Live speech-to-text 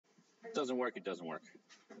It doesn't work, it doesn't work.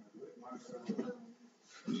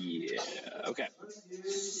 Yeah, okay.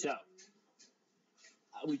 So,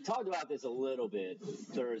 we talked about this a little bit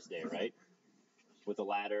Thursday, right? With the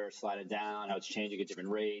ladder sliding down, how it's changing at different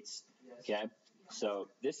rates. Okay, so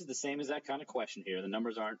this is the same as that kind of question here. The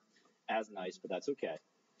numbers aren't as nice, but that's okay.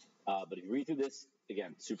 But if you read through this,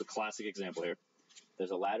 again, super classic example here.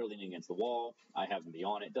 There's a ladder leaning against the wall. I happen to be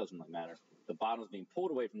on it. It doesn't really matter. The bottom is being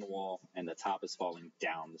pulled away from the wall, and the top is falling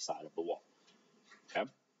down the side of the wall. Okay,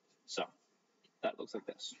 so that looks like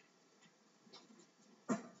this.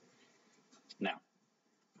 Now,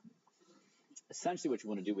 essentially what you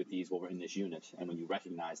want to do with these while we're in this unit, and when you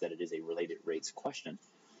recognize that it is a related rates question,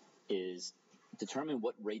 is determine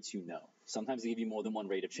what rates you know. Sometimes they give you more than one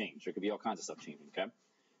rate of change. There could be all kinds of stuff changing, okay?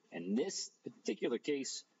 In this particular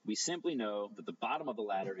case, we simply know that the bottom of the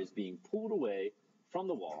ladder is being pulled away from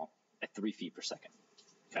the wall at 3 feet per second,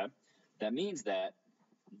 okay? That means that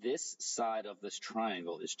this side of this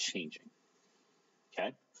triangle is changing,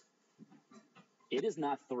 okay? It is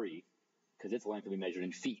not 3, because its length will be measured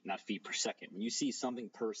in feet, not feet per second. When you see something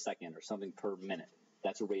per second or something per minute,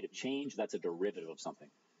 that's a rate of change. That's a derivative of something.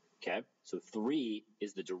 Okay? So 3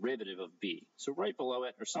 is the derivative of b. So right below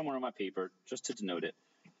it, or somewhere on my paper, just to denote it,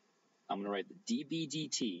 I'm going to write the dB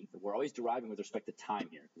dt. We're always deriving with respect to time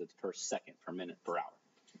here, because it's per second, per minute, per hour,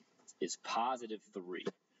 is positive 3.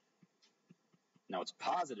 Now it's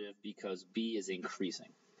positive because b is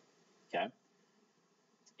increasing. Okay?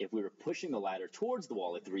 If we were pushing the ladder towards the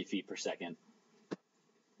wall at 3 feet per second,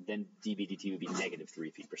 then dB dt would be negative 3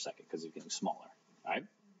 feet per second because it's getting smaller. All right?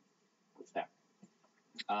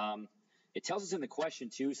 Yeah. It tells us in the question,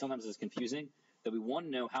 too, sometimes it's confusing, that we want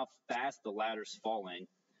to know how fast the ladder's falling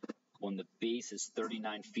when the base is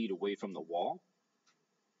 39 feet away from the wall.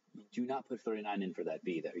 You do not put 39 in for that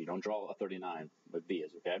b there. You don't draw a 39, but b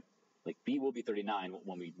is, okay? Like b will be 39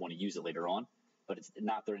 when we want to use it later on, but it's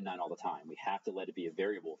not 39 all the time. We have to let it be a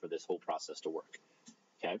variable for this whole process to work,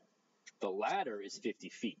 okay? The ladder is 50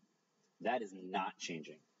 feet. That is not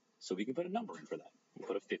changing. So we can put a number in for that. We'll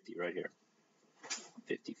put a 50 right here.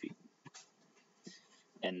 50 feet.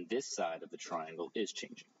 And this side of the triangle is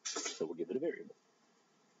changing. So we'll give it a variable.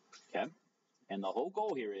 Okay? And the whole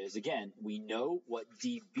goal here is, again, we know what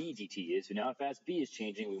dB dt is. We know how fast b is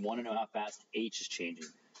changing. We want to know how fast h is changing.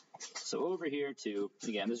 So over here to,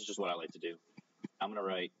 again, this is just what I like to do. I'm going to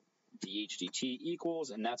write dH dt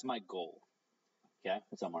equals, and that's my goal. Okay?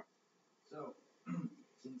 What's up, Mark? So,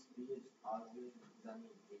 since b is positive, does that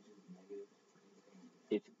mean h is negative?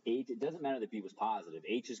 If h, it doesn't matter that b was positive.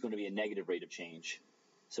 H is going to be a negative rate of change.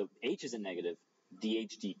 So h is a negative.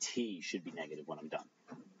 dH dt should be negative when I'm done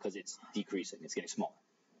because it's decreasing. It's getting smaller.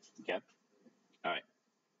 Okay? All right.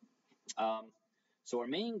 So our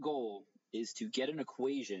main goal is to get an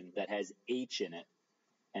equation that has h in it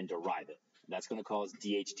and derive it. That's going to cause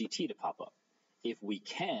dH dt to pop up. If we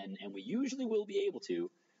can, and we usually will be able to,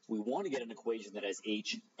 we want to get an equation that has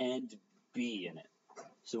h and b in it.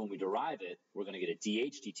 So when we derive it, we're going to get a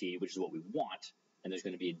dH dt, which is what we want, and there's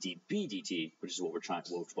going to be a dB dt, which is what we're trying,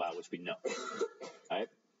 which we know. All right?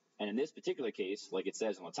 And in this particular case, like it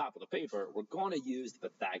says on the top of the paper, we're going to use the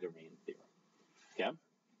Pythagorean theorem. Okay?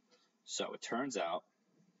 So it turns out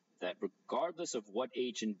that regardless of what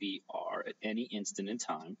h and b are at any instant in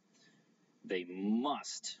time, they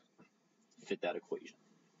must fit that equation.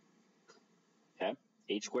 Okay?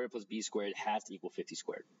 H squared plus b squared has to equal 50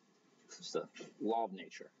 squared. It's the law of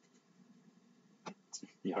nature.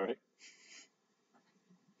 You all right?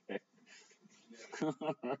 Okay.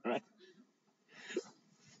 All right.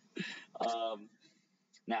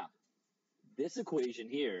 Now, this equation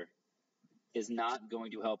here is not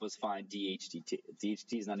going to help us find dH dt. dH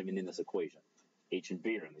dt is not even in this equation. H and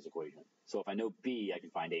b are in this equation. So if I know b, I can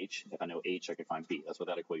find h. If I know h, I can find b. That's what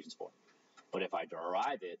that equation's for. But if I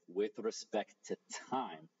derive it with respect to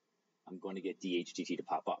time, I'm going to get dH dt to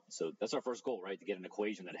pop up. So that's our first goal, right? To get an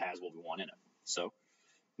equation that has what we want in it. So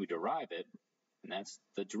we derive it, and that's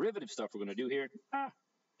the derivative stuff we're going to do here.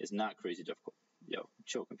 Is not crazy difficult. Yo,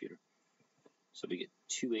 chill, computer. So we get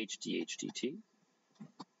 2h dH dt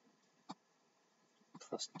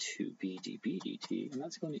plus 2b dB dt, and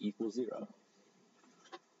that's going to equal 0.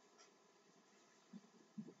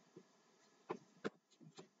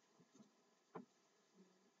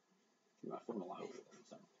 My phone alive over there.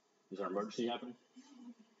 So. Is there an emergency happening?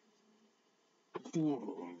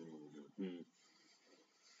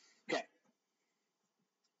 Okay.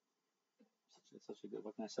 Such a good,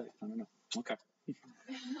 what can I say? I don't know. Okay.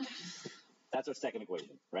 That's our second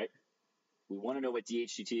equation, right? We want to know what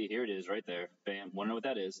dH dt, here it is, right there. Bam. Want to know what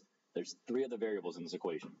that is? There's 3 other variables in this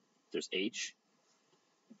equation. There's h.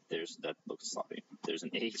 That looks sloppy. There's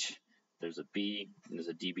an h. there's a b, and there's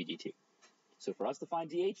a dB dt. So for us to find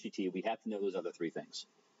dH dt, we have to know those other three things.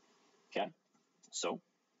 Okay? So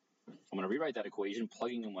I'm going to rewrite that equation,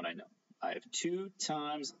 plugging in what I know. I have 2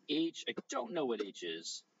 times h. I don't know what h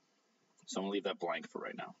is, so I'm going to leave that blank for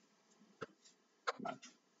right now.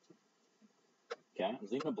 Okay? I'm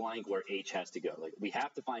leaving a blank where h has to go. Like, we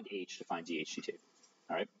have to find h to find dH dt.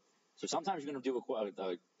 All right? So sometimes you're going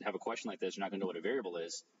to have a question like this. You're not going to know what a variable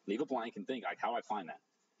is. Leave a blank and think, like, how do I find that?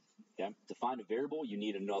 Okay? To find a variable, you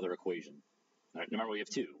need another equation. All right? Remember, we have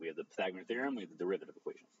 2. We have the Pythagorean theorem. We have the derivative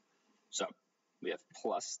equation. So we have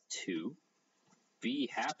plus 2. B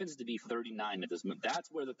happens to be 39 at this moment. That's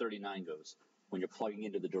where the 39 goes when you're plugging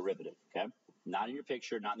into the derivative. Okay? Not in your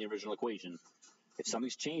picture, not in the original equation. If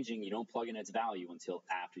something's changing, you don't plug in its value until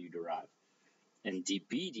after you derive. And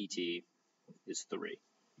dB dt is 3.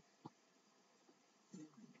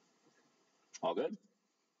 All good?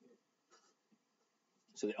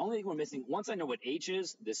 So the only thing we're missing, once I know what h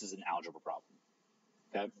is, this is an algebra problem.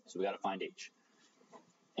 Okay? So we got to find h.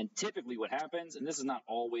 And typically what happens, and this is not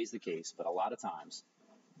always the case, but a lot of times,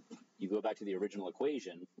 you go back to the original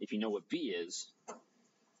equation. If you know what b is,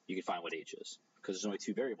 you can find what h is. Because there's only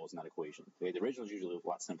 2 variables in that equation. Okay? The original is usually a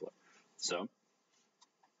lot simpler. So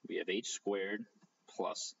we have h squared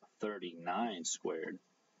plus 39 squared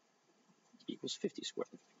equals 50 squared.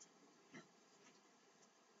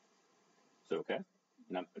 So, okay?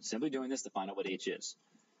 And I'm simply doing this to find out what h is.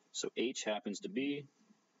 So h happens to be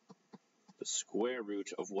the square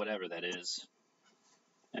root of whatever that is.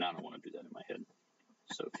 And I don't want to do that in my head.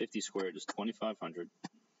 So 50 squared is 2,500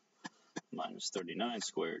 minus 39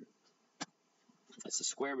 squared. That's the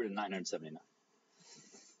square root of 979.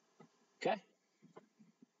 Okay?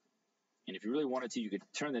 And if you really wanted to, you could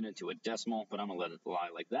turn that into a decimal, but I'm going to let it lie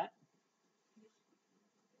like that.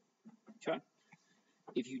 Okay?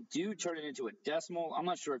 If you do turn it into a decimal, I'm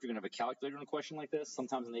not sure if you're going to have a calculator in a question like this.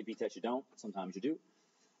 Sometimes in the AP test you don't. Sometimes you do.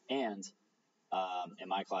 And in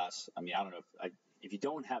my class, I mean, I don't know. If you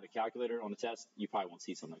don't have a calculator on the test, you probably won't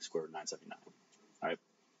see something like square root of 979. All right?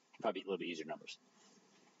 Probably a little bit easier numbers.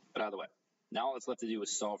 But either way, now all that's left to do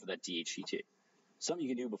is solve for that dH dt. Something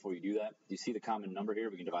you can do before you do that, do you see the common number here?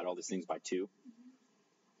 We can divide all these things by 2.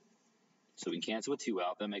 So we can cancel a 2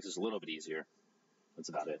 out. That makes us a little bit easier. That's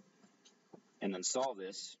about it. And then solve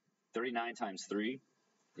this. 39 times 3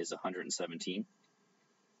 is 117.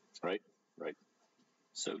 Right? Right.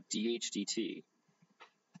 So dH dt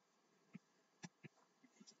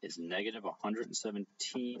is negative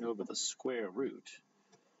 117 over the square root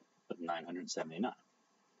of 979.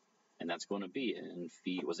 And that's going to be in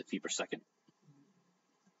feet, was it feet per second?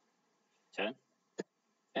 Okay.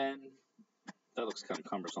 And that looks kind of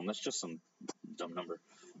cumbersome. That's just some dumb number.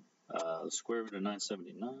 The square root of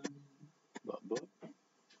 979.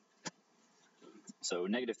 So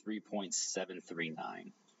negative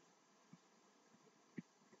 3.739.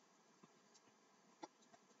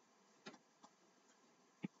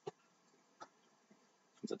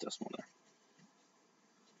 There's a decimal there.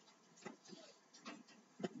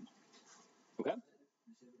 Okay?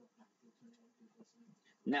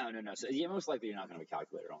 No. So yeah, most likely you're not going to have a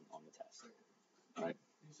calculator on the test. All right?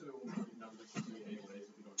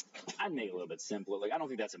 I'd make it a little bit simpler. Like, I don't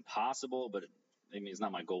think that's impossible, but I mean, it's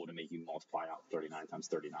not my goal to make you multiply out 39 times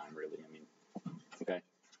 39, really. I mean, okay?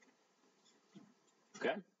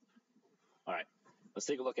 Okay? All right. Let's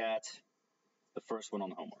take a look at the first one on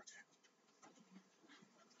the homework.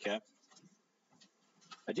 Okay?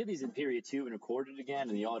 I did these in period 2 and recorded it again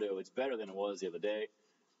in the audio. It's better than it was the other day.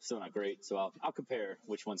 Still not great, so I'll compare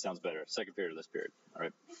which one sounds better, second period or this period. All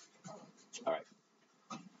right? All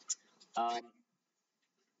right.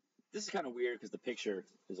 This is kind of weird because the picture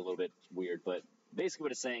is a little bit weird, but basically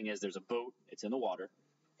what it's saying is there's a boat. It's in the water.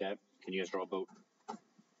 Okay? Can you guys draw a boat?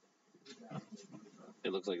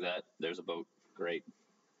 It looks like that. There's a boat. Great.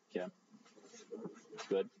 Okay.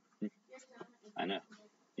 Good. I know.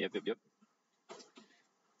 Yep.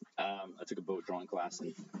 I took a boat drawing class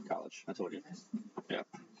in college. I told you. Yeah.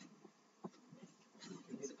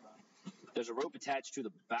 There's a rope attached to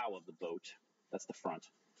the bow of the boat. That's the front.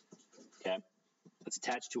 Okay? It's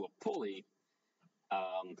attached to a pulley,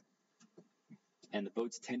 and the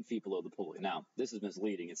boat's 10 feet below the pulley. Now, this is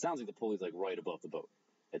misleading. It sounds like the pulley's like right above the boat.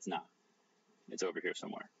 It's not. It's over here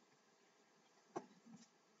somewhere.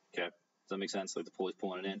 Okay? Does that make sense? Like the pulley's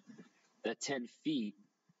pulling it in. That 10 feet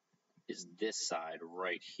is this side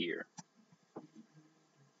right here.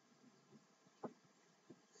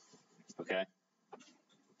 Okay?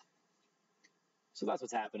 So that's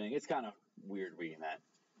what's happening. It's kind of weird reading that.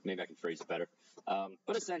 Maybe I can phrase it better.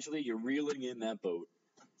 But essentially, you're reeling in that boat.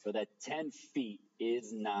 So that 10 feet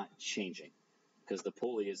is not changing. because the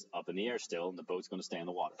pulley is up in the air still, and the boat's going to stay in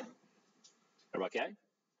the water. Okay?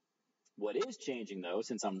 What is changing, though,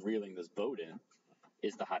 since I'm reeling this boat in,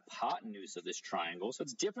 is the hypotenuse of this triangle. So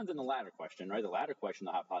it's different than the ladder question, right? The ladder question,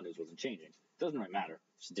 the hypotenuse wasn't changing. It doesn't really matter.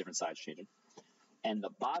 It's different sides changing. And the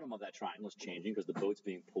bottom of that triangle is changing because the boat's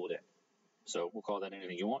being pulled in. So we'll call that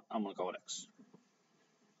anything you want. I'm going to call it X.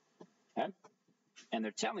 Okay? And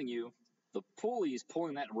they're telling you the pulley is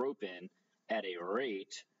pulling that rope in at a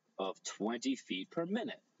rate of 20 feet per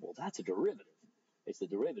minute. Well, that's a derivative. It's the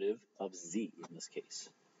derivative of z in this case.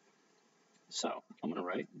 So I'm going to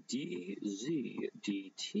write dz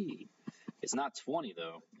dt. It's not 20,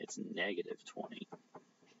 though. It's negative 20.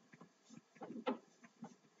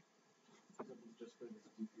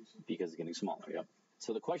 Because it's getting smaller, yep.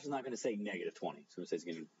 So the question's not going to say negative 20. It's going to say it's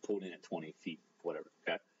getting pulled in at 20 feet, whatever,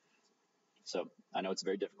 okay? So I know it's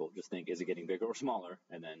very difficult. Just think, is it getting bigger or smaller?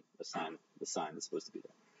 And then assign the sign that's supposed to be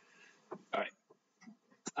there. All right.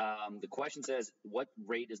 The question says, what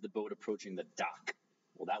rate is the boat approaching the dock?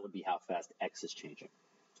 Well, that would be how fast x is changing.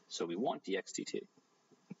 So we want dx dt.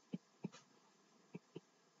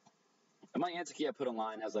 And my answer key I put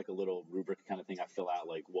online has like a little rubric kind of thing I fill out,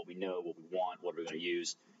 like what we know, what we want, what we're going to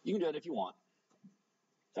use. You can do it if you want.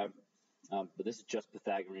 Okay? But this is just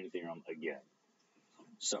Pythagorean theorem again.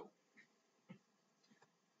 So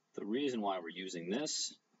the reason why we're using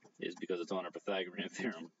this is because it's on our Pythagorean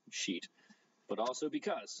theorem sheet, but also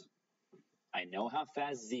because I know how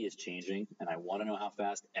fast z is changing, and I want to know how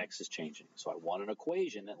fast x is changing. So I want an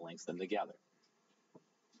equation that links them together.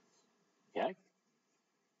 Okay?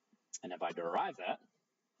 And if I derive that,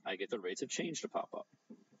 I get the rates of change to pop up.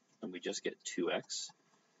 And we just get 2x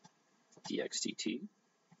dx dt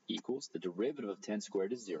equals the derivative of 10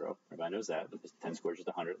 squared is 0. Everybody knows that, because 10 squared is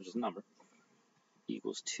just 100, which is a number.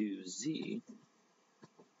 Equals 2z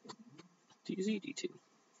dz dt.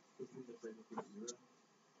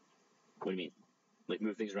 What do you mean? Like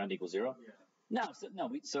move things around to equal 0? Yeah.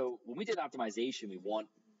 So when we did optimization, we want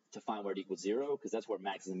to find where it equals 0, because that's where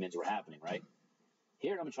maxes and mins were happening, right?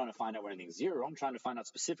 Here I'm trying to find out where anything's 0. I'm trying to find out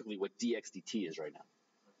specifically what dx dt is right now.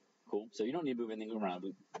 Cool? So you don't need to move anything around.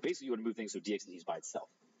 Basically, you want to move things so dx dt is by itself.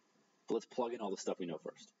 But let's plug in all the stuff we know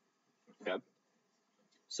first. Okay?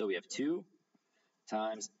 So we have 2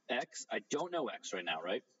 times x. I don't know x right now,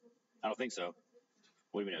 right? I don't think so.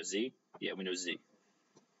 What do we know? Z? Yeah, we know z.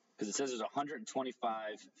 Because it says there's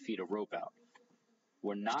 125 feet of rope out.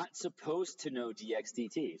 We're not supposed to know dx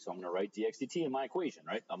dt. So I'm going to write dx dt in my equation,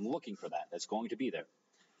 right? I'm looking for that. That's going to be there.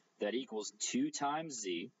 That equals 2 times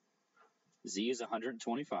z. Z is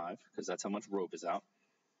 125, because that's how much rope is out.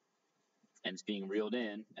 And it's being reeled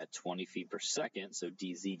in at 20 feet per second, so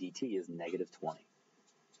dz dt is negative 20.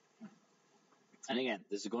 And again,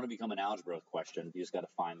 this is going to become an algebra question. You just got to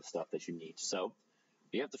find the stuff that you need. So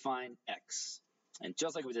you have to find x. And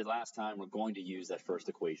just like we did last time, we're going to use that first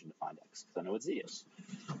equation to find x, because I know what z is.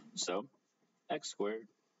 So x squared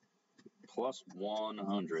plus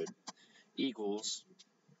 100 equals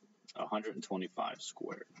 125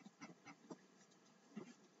 squared.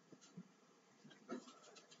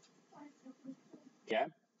 Okay?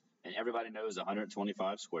 And everybody knows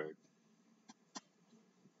 125 squared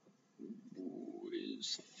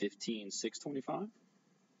is 15,625?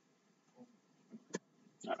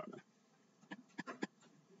 I don't know.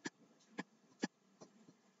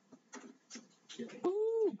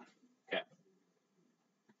 Ooh. Okay.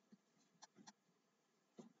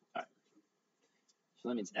 All right. So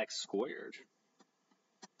that means x squared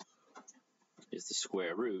is the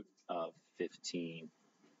square root of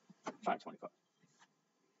 15,525.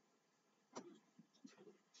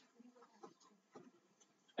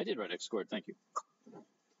 I did write x squared, thank you.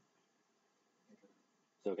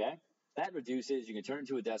 So, okay, that reduces, you can turn it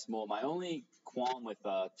into a decimal. My only qualm with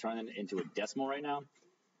turning it into a decimal right now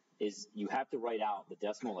is you have to write out the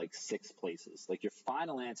decimal like 6 places. Like your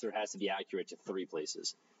final answer has to be accurate to 3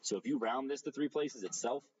 places. So if you round this to 3 places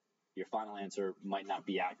itself, your final answer might not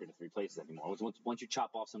be accurate to 3 places anymore. Once you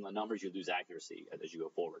chop off some of the numbers, you lose accuracy as you go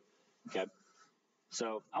forward. Okay,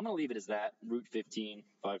 so I'm going to leave it as that, root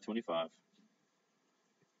 15,525.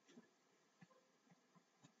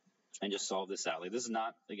 And just solve this out. Like, this is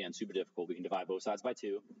not, again, super difficult. We can divide both sides by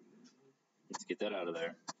 2. Let's get that out of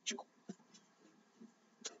there.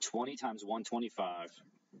 20 times 125.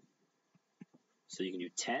 So you can do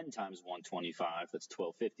 10 times 125. That's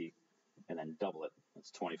 1250. And then double it. That's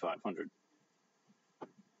 2,500.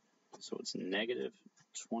 So it's negative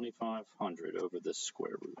 2,500 over the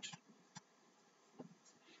square root.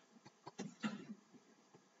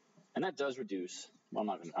 And that does reduce. Well,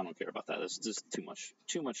 I don't care about that. That's just too much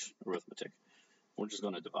arithmetic. We're just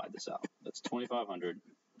going to divide this out. That's 2,500.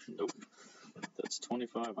 Nope. That's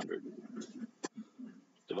 2,500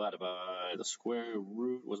 divided by the square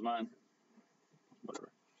root was mine. Whatever.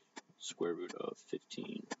 Square root of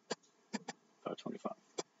 15 by 25.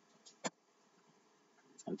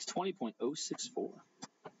 And it's 20.064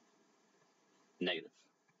 negative.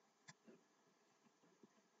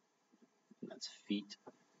 And that's feet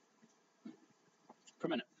per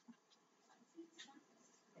minute.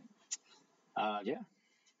 Yeah.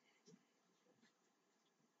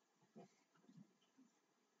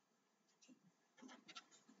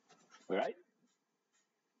 All right.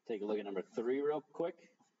 Take a look at number 3 real quick.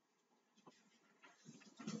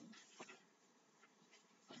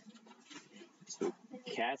 So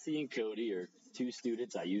Cassie and Cody are 2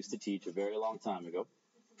 students I used to teach a very long time ago.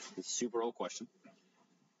 It's a super old question.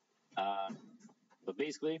 But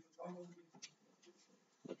basically,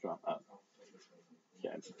 what's wrong?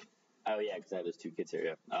 Yeah. Oh, yeah, because I have those 2 kids here,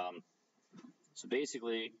 yeah. So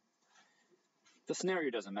basically, the scenario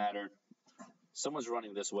doesn't matter. Someone's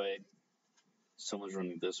running this way, someone's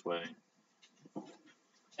running this way,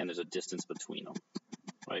 and there's a distance between them,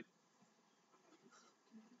 right?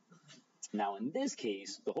 Now, in this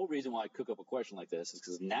case, the whole reason why I cook up a question like this is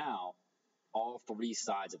because now all 3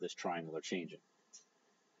 sides of this triangle are changing,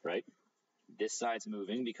 right? This side's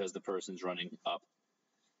moving because the person's running up.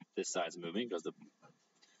 This side's moving because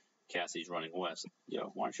Cassie's running west.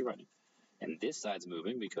 Yo, why aren't you running? And this side's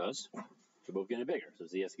moving because they're both getting bigger, so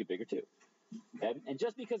Z has to get bigger too. And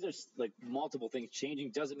just because there's like multiple things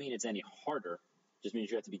changing doesn't mean it's any harder. It just means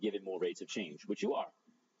you have to be given more rates of change, which you are.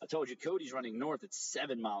 I told you Cody's running north at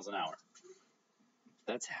 7 miles an hour.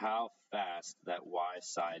 That's how fast that Y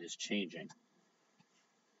side is changing.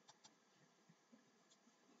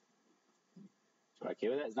 So okay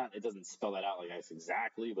with that? It's not. It doesn't spell that out like that's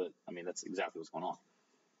exactly, but I mean that's exactly what's going on.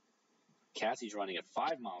 Cassie's running at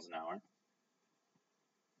 5 miles an hour.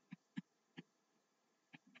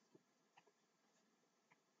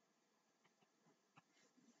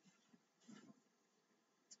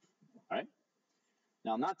 All right.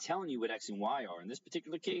 Now, I'm not telling you what X and Y are. In this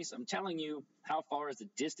particular case, I'm telling you how far is the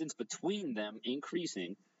distance between them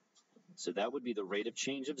increasing. So that would be the rate of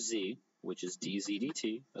change of Z, which is dz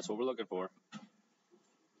dt. That's what we're looking for.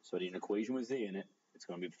 So I need an equation with Z in it. It's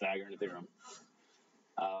going to be Pythagorean theorem.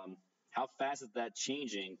 How fast is that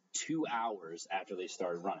changing 2 hours after they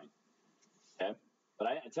started running? Okay? But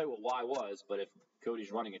I didn't tell you what Y was, but if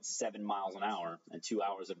Cody's running at 7 miles an hour and 2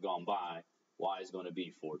 hours have gone by, Y is going to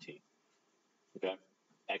be 14. Okay?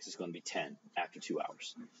 X is going to be 10 after 2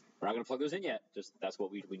 hours. We're not going to plug those in yet. Just that's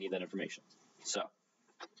what we need that information. So,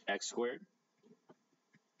 X squared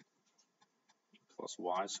plus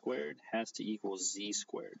Y squared has to equal Z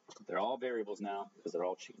squared. They're all variables now because they're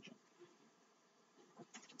all changing.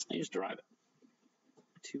 And you just derive it.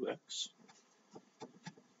 2x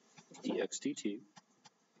dx dt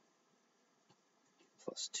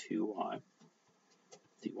plus 2y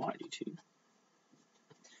dy dt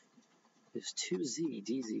is 2z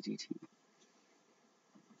dz dt.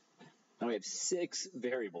 Now we have 6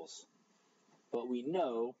 variables, but we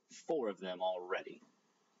know 4 of them already.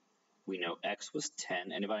 We know x was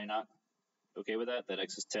 10. Anybody not okay with that? That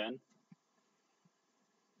x is 10?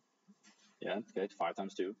 Yeah, okay, 5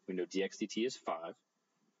 times 2. We know dx dt is 5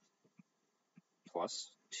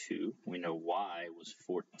 plus 2. We know y was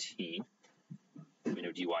 14. We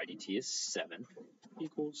know dy dt is 7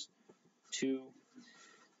 equals 2.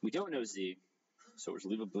 We don't know z, so we'll just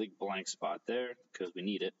leave a big blank spot there because we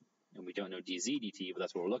need it. And we don't know dz dt, but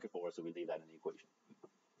that's what we're looking for, so we leave that in the equation.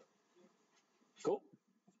 Cool.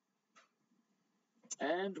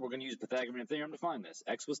 And we're going to use Pythagorean theorem to find this.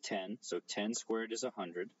 X was 10, so 10 squared is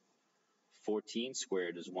 100. 14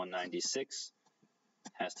 squared is 196.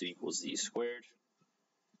 Has to equal z squared.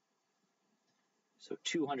 So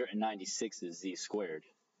 296 is z squared,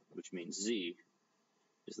 which means z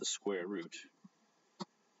is the square root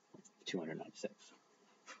of 296.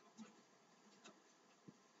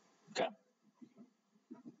 Okay.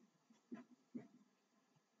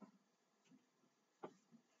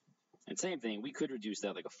 And same thing, we could reduce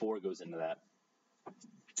that, like a 4 goes into that.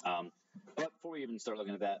 But before we even start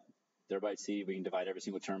looking at that, thereby see, we can divide every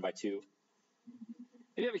single term by 2.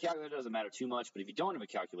 If you have a calculator, it doesn't matter too much, but if you don't have a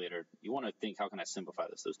calculator, you want to think, how can I simplify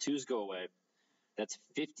this? Those 2's go away. That's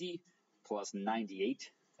 50 plus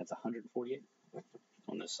 98. That's 148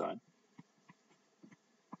 on this side.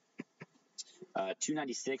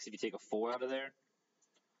 296, if you take a 4 out of there,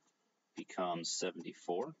 becomes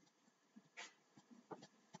 74.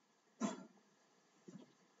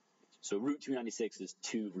 So root 296 is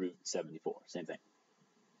 2 root 74, same thing.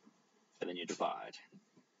 And then you divide.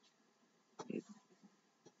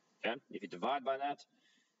 Okay, if you divide by that,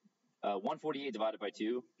 148 divided by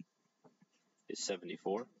 2 is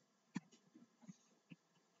 74.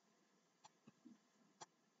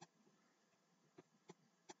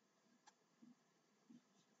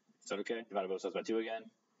 Is that okay? Divided both sides by 2 again.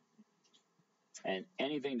 And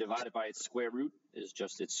anything divided by its square root is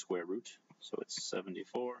just its square root. So it's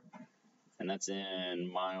 74. And that's in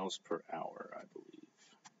miles per hour, I believe.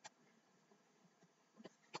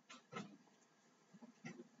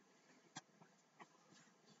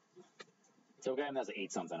 It's okay, and that's an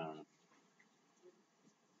 8 something, I don't know.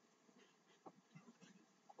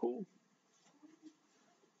 Cool.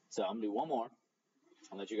 So I'm gonna do one more.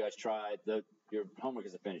 I'll let you guys try. Your homework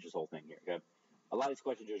is to finish this whole thing here, okay? A lot of these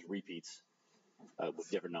questions are just repeats with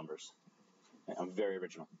different numbers. I'm very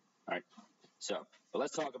original. All right. So, but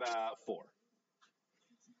let's talk about 4.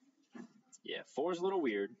 Yeah, 4 is a little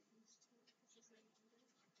weird,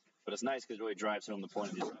 but it's nice because it really drives home the point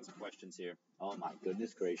of these kinds of questions here. Oh my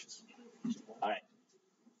goodness gracious. All right.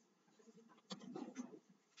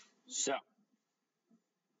 So,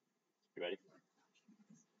 you ready?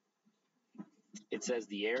 It says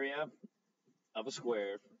the area of a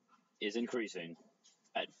square is increasing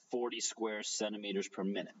at 40 square centimeters per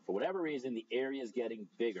minute. For whatever reason, the area is getting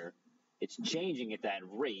bigger. It's changing at that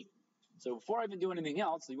rate. So before I even do anything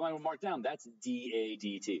else, you want to mark down, that's dA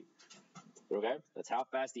dt. Okay? That's how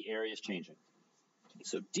fast the area is changing.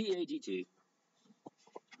 So dA dt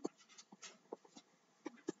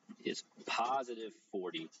is positive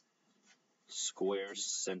 40 square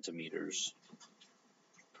centimeters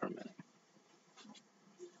per minute.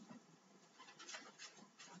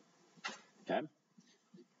 Okay?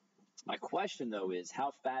 My question, though, is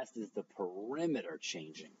how fast is the perimeter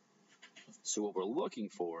changing? So what we're looking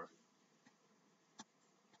for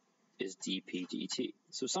is dP dt.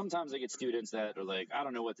 So sometimes I get students that are like, I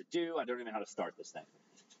don't know what to do. I don't even know how to start this thing.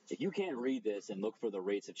 If you can't read this and look for the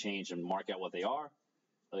rates of change and mark out what they are,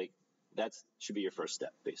 like that should be your first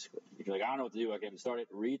step, basically. If you're like, I don't know what to do, I can't start it,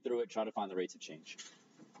 read through it, try to find the rates of change.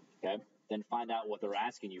 Okay? Then find out what they're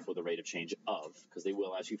asking you for the rate of change of, because they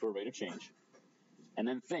will ask you for a rate of change. And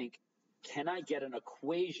then think, can I get an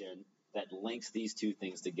equation that links these two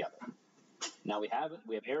things together? Now we have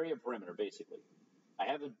area perimeter, basically. I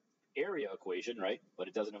have an area equation, right? But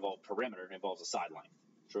it doesn't involve perimeter, it involves a side length.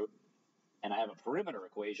 True? And I have a perimeter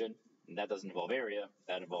equation, and that doesn't involve area,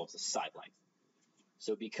 that involves a side length.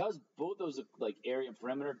 So because both those like area and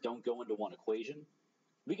perimeter don't go into one equation,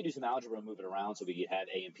 we can do some algebra and move it around so we can have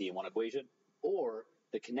A and P in one equation, or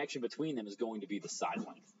the connection between them is going to be the side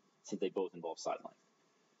length, since they both involve side length.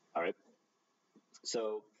 All right?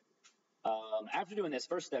 So after doing this,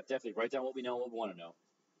 first step, definitely write down what we know and what we want to know.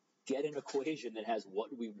 Get an equation that has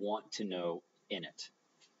what we want to know in it.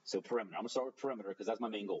 So perimeter. I'm going to start with perimeter because that's my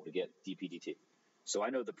main goal, to get dP dt. So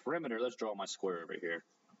I know the perimeter. Let's draw my square over here.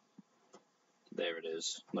 There it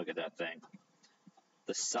is. Look at that thing.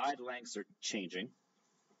 The side lengths are changing.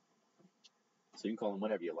 So you can call them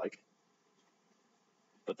whatever you like.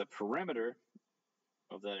 But the perimeter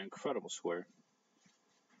of that incredible square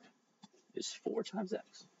is 4 times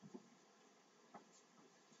x.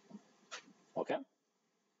 Okay?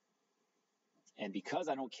 And because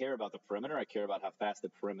I don't care about the perimeter, I care about how fast the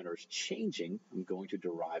perimeter is changing, I'm going to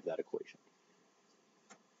derive that equation.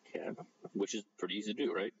 Okay? Which is pretty easy to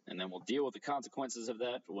do, right? And then we'll deal with the consequences of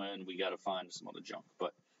that when we got to find some other junk.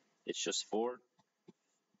 But it's just 4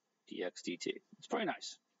 dx dt. It's pretty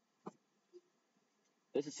nice.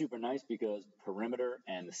 This is super nice because perimeter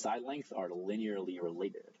and the side length are linearly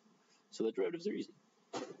related. So the derivatives are easy.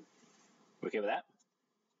 Okay with that?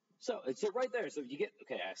 So it's right there. So you get,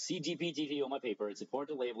 okay, I see dP dt on my paper. It's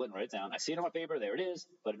important to label it and write it down. I see it on my paper. There it is.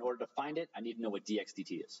 But in order to find it, I need to know what dx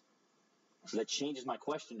dt is. So that changes my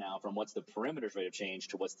question now from what's the perimeter's rate of change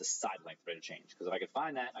to what's the side length rate of change. Because if I can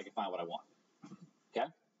find that, I can find what I want. Okay?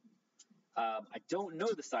 I don't know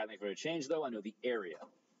the side length rate of change, though. I know the area.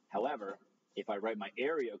 However, if I write my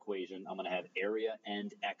area equation, I'm going to have area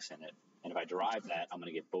and x in it. And if I derive that, I'm going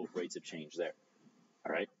to get both rates of change there.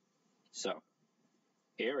 All right? So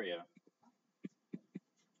area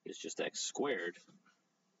is just x squared.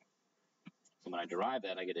 So when I derive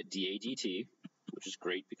that, I get a dA dt, which is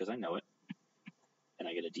great because I know it. And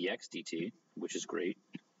I get a dx dt, which is great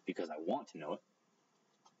because I want to know it.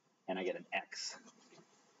 And I get an x,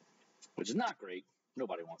 which is not great.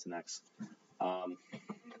 Nobody wants an x.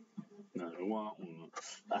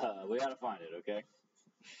 We got to find it, okay?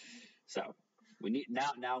 So we need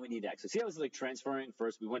now we need x. So see how this is like transferring?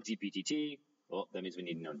 First we want dP dt. Well, that means we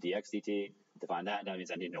need to know dx dt. To find that, that means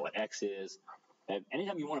I need to know what x is. And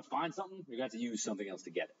anytime you want to find something, you're going to have to use something else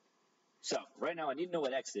to get it. So right now I need to know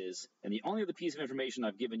what x is, and the only other piece of information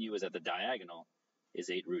I've given you is at the diagonal. is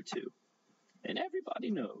 8 root 2. And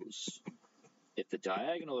everybody knows if the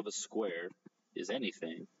diagonal of a square is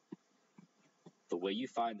anything, the way you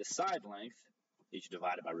find the side length is you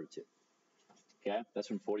divide it by root 2. Okay, that's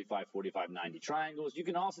from 45, 45, 90 triangles. You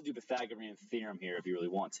can also do Pythagorean theorem here if you really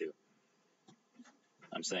want to.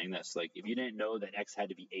 I'm saying this, like if you didn't know that x had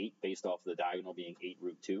to be 8 based off the diagonal being 8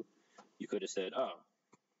 root 2, you could have said, oh,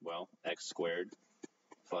 well, x squared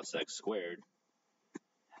plus x squared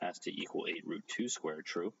has to equal 8 root 2 squared,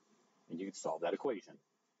 true? And you can solve that equation,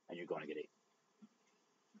 and you're going to get 8.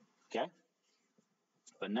 Okay?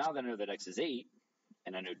 But now that I know that x is 8,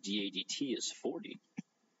 and I know dA dt is 40,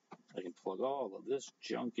 I can plug all of this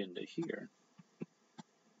junk into here.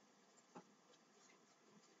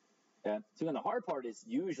 Okay? So then the hard part is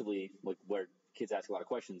usually, like where kids ask a lot of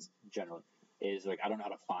questions generally, is like, I don't know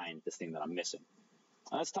how to find this thing that I'm missing.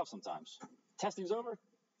 And that's tough sometimes. Testing's over?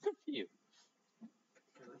 Good for you.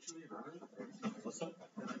 Can I actually run it? What's up?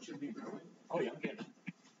 Can I actually run it? Oh, yeah, I'm getting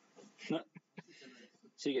it.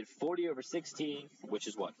 So you get 40 over 16, which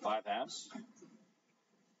is what, 5 halves?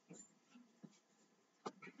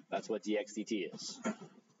 That's what dx dt is.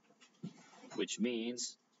 Which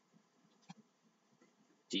means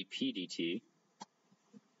dp dt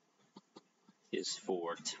is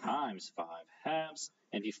 4 times 5 halves.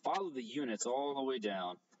 And if you follow the units all the way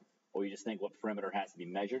down, or you just think what perimeter has to be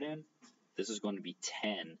measured in, this is going to be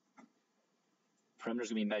 10. Perimeter is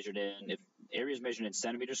going to be measured in, if area is measured in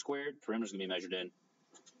centimeters squared, perimeter is going to be measured in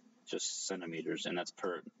just centimeters, and that's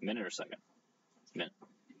per minute or second? Minute.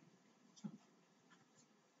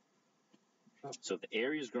 So if the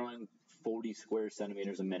area is growing 40 square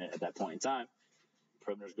centimeters a minute at that point in time,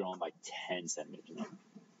 perimeter is growing by 10 centimeters a minute.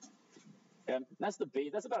 Okay?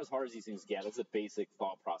 That's about as hard as these things get. That's the basic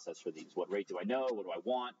thought process for these. What rate do I know? What do I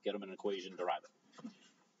want? Get them in an equation, derive it.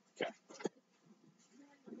 Okay.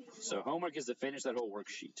 So homework is to finish that whole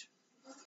worksheet.